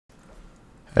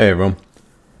Hey everyone,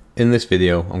 in this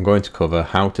video I'm going to cover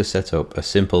how to set up a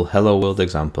simple Hello World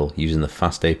example using the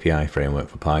FastAPI framework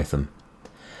for Python.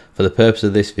 For the purpose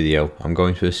of this video I'm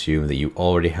going to assume that you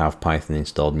already have Python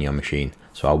installed in your machine,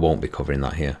 so I won't be covering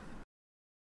that here.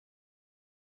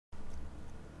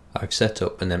 I've set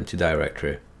up an empty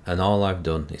directory and all I've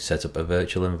done is set up a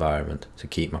virtual environment to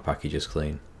keep my packages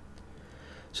clean.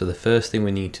 So the first thing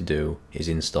we need to do is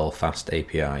install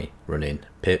FastAPI running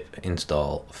pip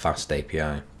install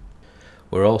FastAPI.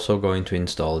 We're also going to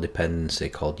install a dependency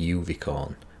called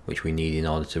uvicorn, which we need in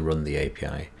order to run the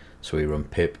API, so we run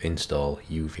pip install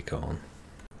uvicorn.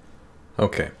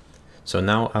 Okay, so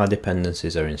now our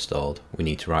dependencies are installed, we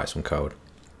need to write some code.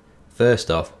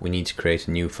 First off, we need to create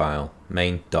a new file,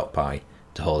 main.py,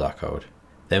 to hold our code.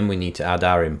 Then we need to add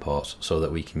our imports so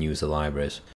that we can use the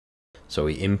libraries. So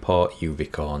we import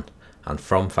uvicorn, and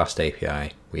from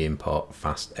FastAPI we import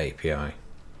FastAPI.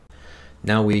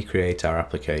 Now we create our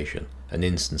application, an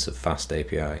instance of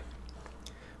FastAPI.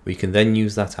 We can then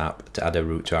use that app to add a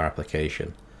route to our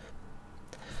application.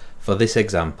 For this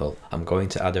example, I'm going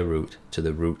to add a route to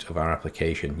the root of our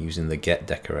application using the get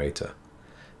decorator.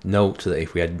 Note that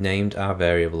if we had named our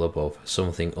variable above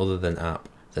something other than app,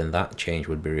 then that change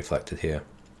would be reflected here.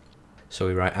 So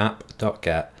we write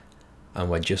app.get, and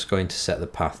we're just going to set the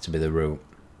path to be the root.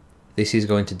 This is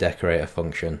going to decorate a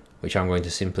function, which I'm going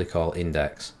to simply call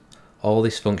index. All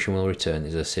this function will return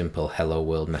is a simple hello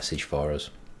world message for us.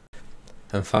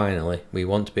 And finally, we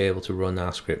want to be able to run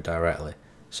our script directly,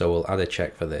 so we'll add a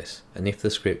check for this, and if the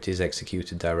script is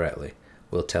executed directly,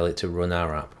 we'll tell it to run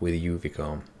our app with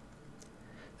uvicorn.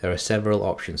 There are several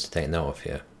options to take note of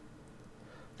here.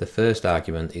 The first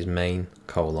argument is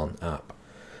main:app.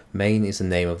 Main is the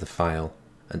name of the file,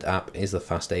 and app is the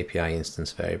FastAPI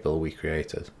instance variable we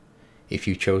created. If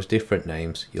you chose different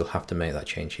names, you'll have to make that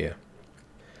change here.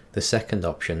 The second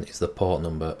option is the port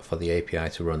number for the API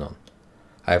to run on.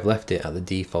 I have left it at the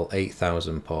default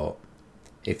 8000 port.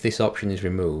 If this option is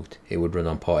removed, it would run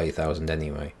on port 8000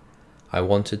 anyway. I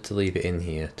wanted to leave it in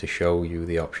here to show you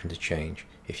the option to change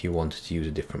if you wanted to use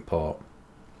a different port.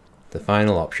 The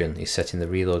final option is setting the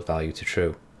reload value to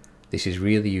true. This is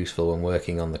really useful when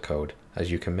working on the code,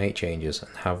 as you can make changes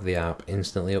and have the app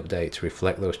instantly update to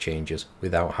reflect those changes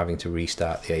without having to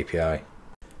restart the API.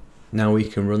 Now we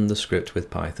can run the script with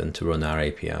Python to run our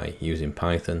API using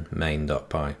python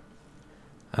main.py.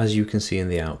 As you can see in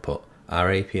the output, our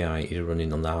API is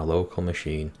running on our local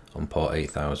machine on port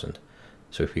 8000.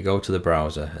 So if we go to the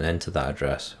browser and enter that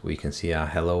address, we can see our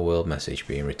hello world message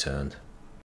being returned.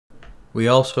 We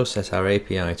also set our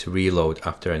API to reload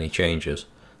after any changes,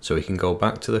 so we can go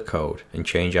back to the code and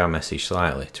change our message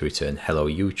slightly to return hello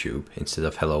YouTube instead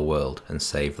of hello world and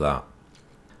save that.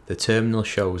 The terminal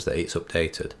shows that it's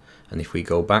updated, and if we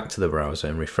go back to the browser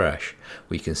and refresh,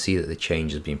 we can see that the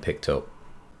change has been picked up.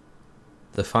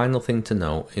 The final thing to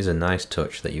note is a nice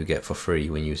touch that you get for free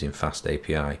when using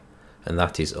FastAPI, and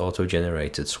that is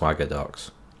auto-generated Swagger docs.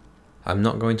 I'm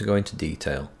not going to go into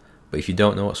detail, but if you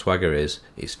don't know what Swagger is,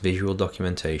 it's visual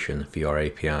documentation for your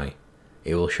API.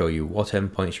 It will show you what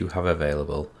endpoints you have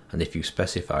available, and if you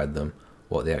specified them,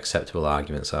 what the acceptable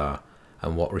arguments are,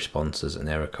 and what responses and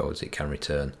error codes it can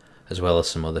return, as well as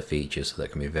some other features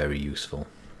that can be very useful.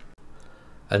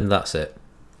 And that's it.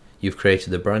 You've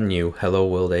created a brand new Hello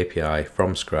World API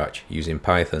from scratch using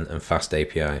Python and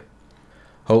FastAPI.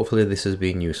 Hopefully this has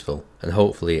been useful, and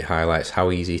hopefully it highlights how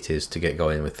easy it is to get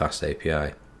going with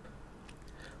FastAPI.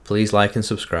 Please like and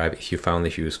subscribe if you found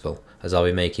this useful, as I'll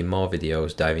be making more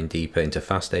videos diving deeper into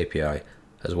FastAPI,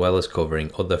 as well as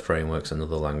covering other frameworks and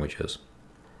other languages.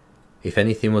 If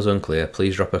anything was unclear,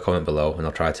 please drop a comment below and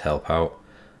I'll try to help out,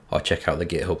 or check out the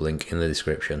GitHub link in the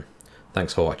description.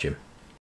 Thanks for watching.